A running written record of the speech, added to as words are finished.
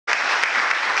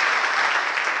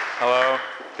Hello,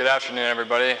 good afternoon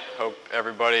everybody. Hope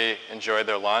everybody enjoyed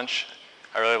their lunch.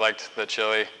 I really liked the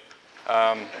chili.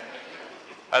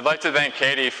 I'd like to thank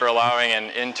Katie for allowing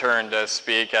an intern to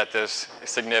speak at this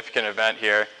significant event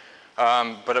here.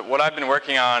 But what I've been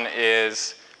working on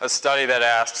is a study that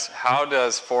asks, how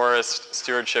does Forest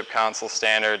Stewardship Council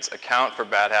standards account for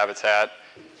bad habitat?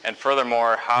 And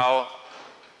furthermore, how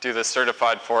do the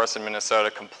certified forests in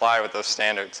Minnesota comply with those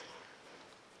standards?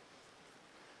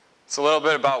 So a little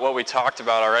bit about what we talked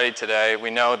about already today. We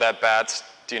know that bats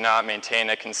do not maintain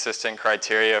a consistent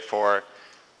criteria for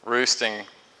roosting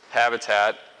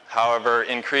habitat. However,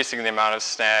 increasing the amount of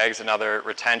snags and other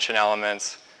retention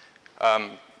elements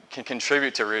can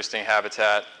contribute to roosting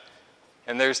habitat.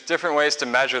 And there's different ways to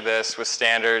measure this with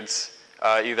standards,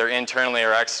 either internally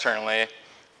or externally.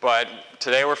 But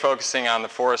today we're focusing on the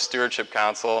Forest Stewardship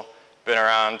Council. Been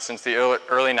around since the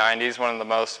early 90s, one of the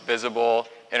most visible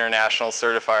international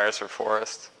certifiers for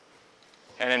forests.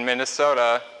 And in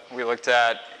Minnesota, we looked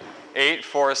at 8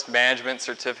 forest management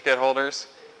certificate holders.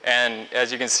 And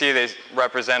as you can see, they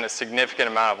represent a significant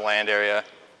amount of land area.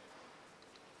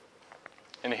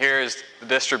 And here is the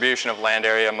distribution of land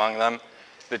area among them.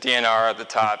 The DNR at the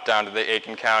top down to the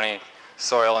Aitkin County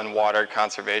Soil and Water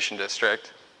Conservation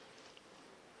District.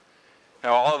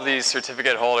 Now, all of these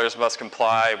certificate holders must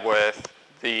comply with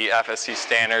the FSC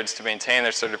standards to maintain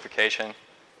their certification.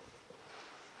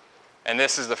 And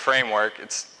this is the framework.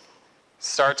 It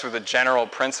starts with a general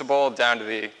principle down to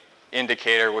the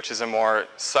indicator, which is a more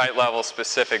site-level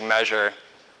specific measure.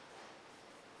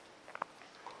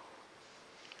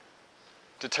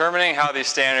 Determining how these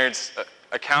standards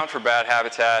account for bad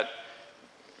habitat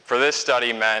for this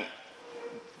study meant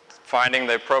finding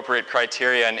the appropriate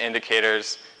criteria and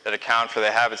indicators that account for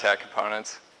the habitat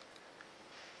components.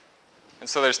 And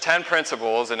so there's 10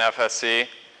 principles in FSC.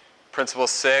 Principle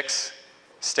 6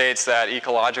 states that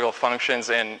ecological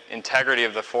functions and integrity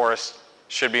of the forest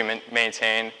should be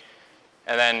maintained.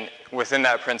 And then within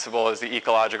that principle is the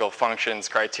ecological functions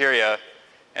criteria.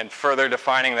 And further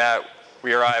defining that,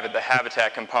 we arrive at the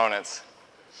habitat components.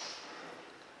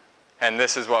 And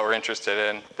this is what we're interested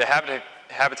in. The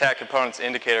habitat components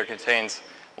indicator contains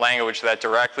language that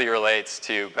directly relates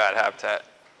to bad habitat.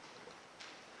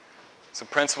 So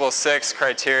principle 6,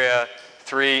 criteria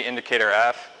 3, indicator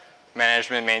F,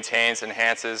 management maintains,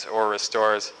 enhances, or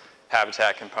restores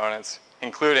habitat components,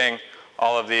 including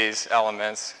all of these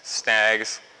elements: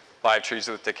 snags, live trees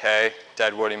with decay,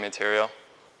 dead woody material.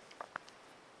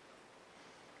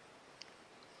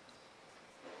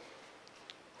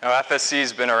 Now, FSC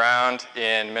has been around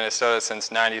in Minnesota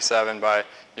since '97 by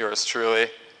yours truly.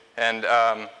 And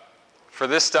for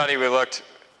this study, we looked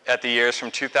at the years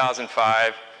from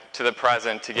 2005 to the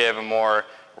present to give a more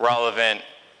relevant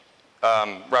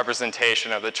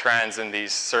representation of the trends in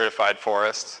these certified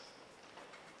forests.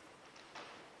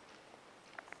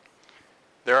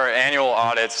 There are annual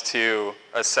audits to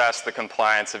assess the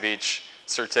compliance of each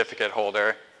certificate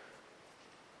holder.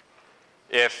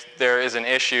 If there is an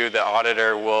issue, the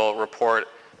auditor will report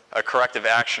a corrective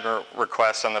action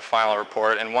request on the final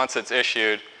report, and once it's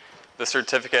issued, the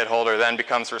certificate holder then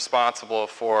becomes responsible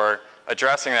for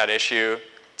addressing that issue,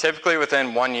 typically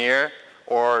within 1 year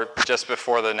or just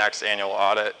before the next annual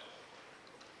audit.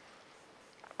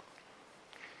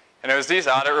 And it was these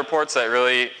audit reports that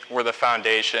really were the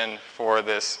foundation for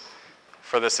this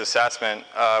assessment.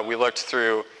 We looked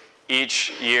through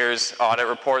each year's audit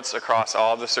reports across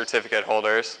all of the certificate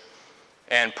holders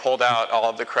and pulled out all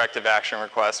of the corrective action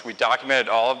requests. We documented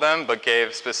all of them, but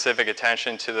gave specific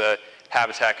attention to the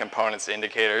habitat components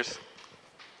indicators.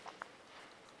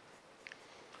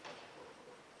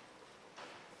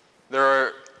 There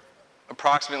are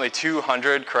approximately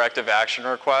 200 corrective action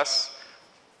requests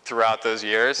throughout those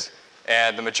years,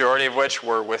 and the majority of which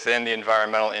were within the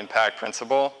environmental impact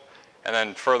principle. And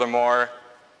then furthermore,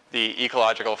 the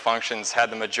ecological functions had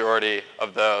the majority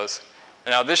of those.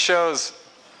 Now this shows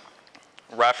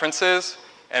references,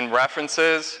 and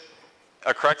references,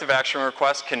 a corrective action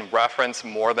request can reference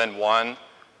more than one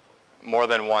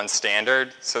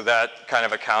standard, so that kind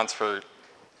of accounts for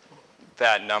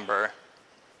that number.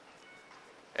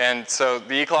 And so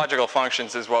the ecological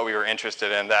functions is what we were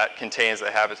interested in. That contains the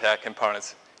habitat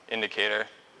components indicator.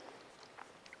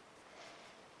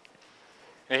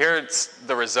 And here it's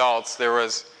the results. There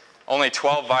was only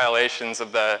 12 violations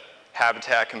of the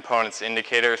habitat components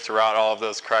indicator throughout all of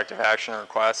those corrective action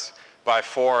requests by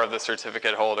 4 of the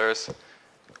certificate holders: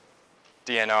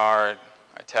 DNR,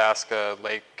 Itasca,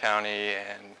 Lake County,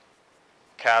 and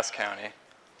Cass County.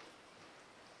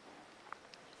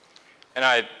 And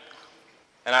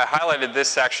I highlighted this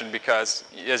section because,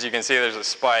 as you can see, there's a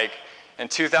spike And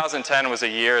 2010 was a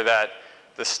year that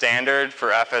the standard for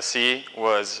FSC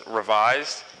was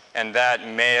revised, and that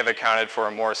may have accounted for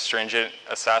a more stringent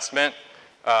assessment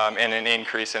and an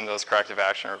increase in those corrective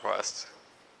action requests.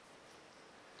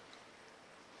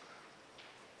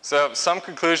 So some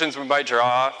conclusions we might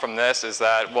draw from this is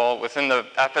that, well, within the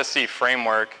FSC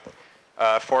framework,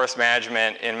 forest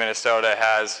management in Minnesota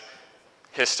has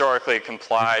historically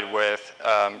complied with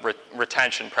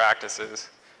retention practices.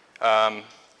 I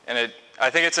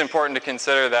think it's important to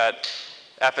consider that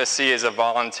FSC is a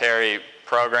voluntary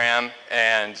program,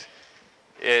 and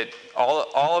all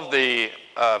of the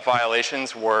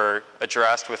violations were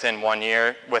addressed within 1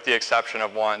 year, with the exception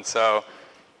of one. So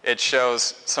it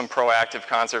shows some proactive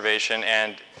conservation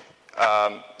and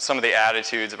some of the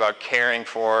attitudes about caring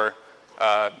for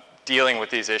dealing with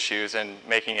these issues and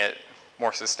making it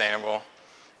more sustainable.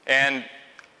 And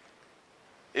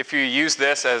if you use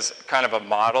this as kind of a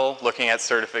model, looking at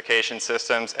certification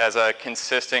systems as a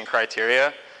consistent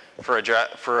criteria for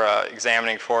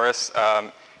examining forests,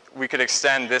 we could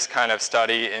extend this kind of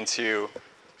study into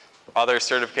other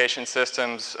certification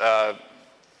systems,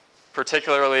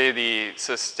 particularly the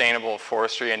Sustainable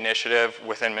Forestry Initiative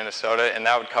within Minnesota, and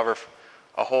that would cover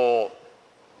a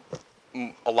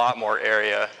lot more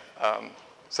area.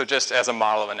 So just as a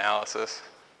model of analysis.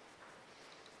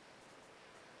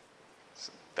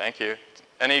 So, thank you.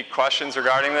 Any questions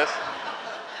regarding this?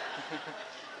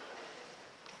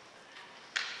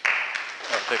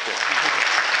 Oh, thank you.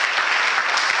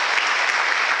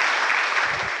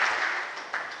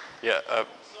 Yeah. So,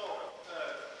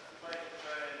 if I can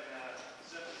try and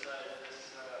synthesize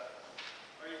this,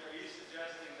 are you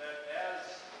suggesting that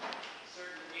as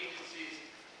certain agencies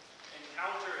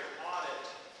encounter an audit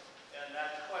and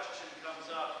that question comes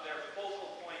up, their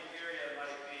focal point area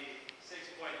might be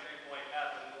 6.3.F,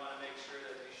 and we want to make sure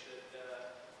that we should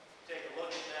take a look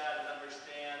at that and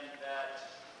understand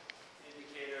that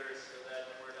indicator so that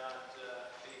we're not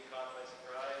being caught by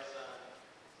surprise on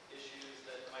issues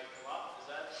that might come up? Is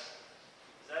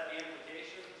that the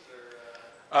implications, or?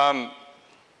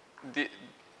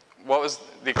 What was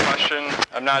the question?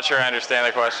 I'm not sure I understand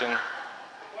the question. The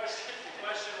question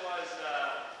was,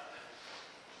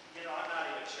 I'm not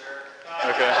even sure.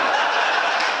 Okay. I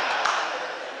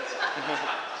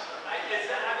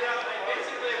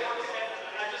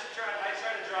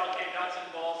try to draw nuts and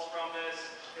bolts from this.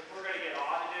 If we're going to get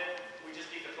audited, we just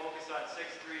need to focus on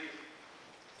 6.3F,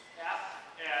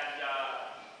 and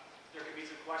there could be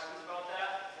some questions about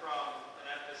that from an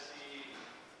FSC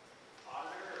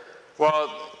auditor.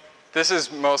 Well, this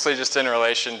is mostly just in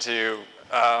relation to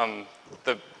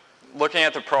looking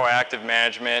at the proactive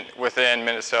management within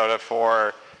Minnesota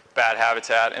for bad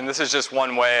habitat, and this is just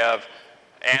one way of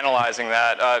analyzing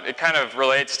that. It kind of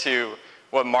relates to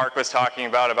what Mark was talking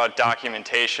about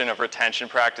documentation of retention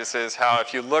practices, how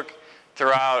if you look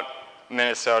throughout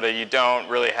Minnesota, you don't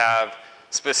really have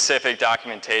specific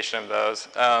documentation of those.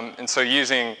 And so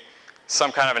using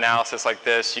some kind of analysis like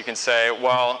this, you can say,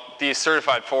 well, these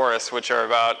certified forests, which are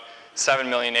about 7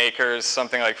 million acres,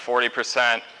 something like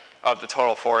 40% of the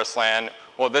total forest land,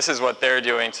 well, this is what they're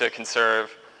doing to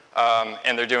conserve,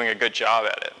 and they're doing a good job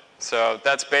at it. So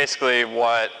that's basically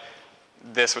what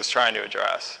this was trying to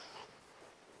address.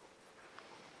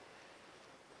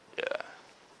 Yeah.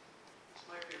 This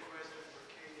might be a question for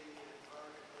Katie and Mark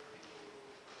and for people who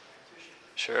are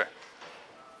practitioners. Sure.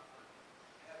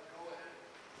 Have a go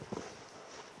ahead.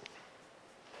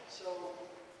 So,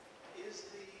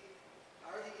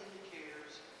 are the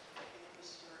indicators in the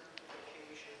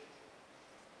certification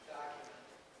document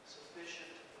sufficient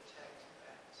to protect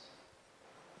bats?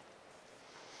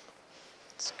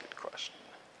 That's a good question.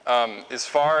 As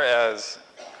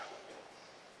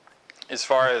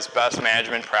far as best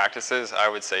management practices, I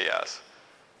would say yes.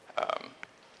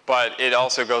 But it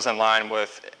also goes in line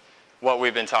with what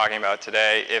we've been talking about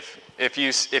today. If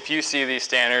you see these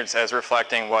standards as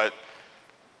reflecting what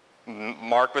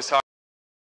Mark was talking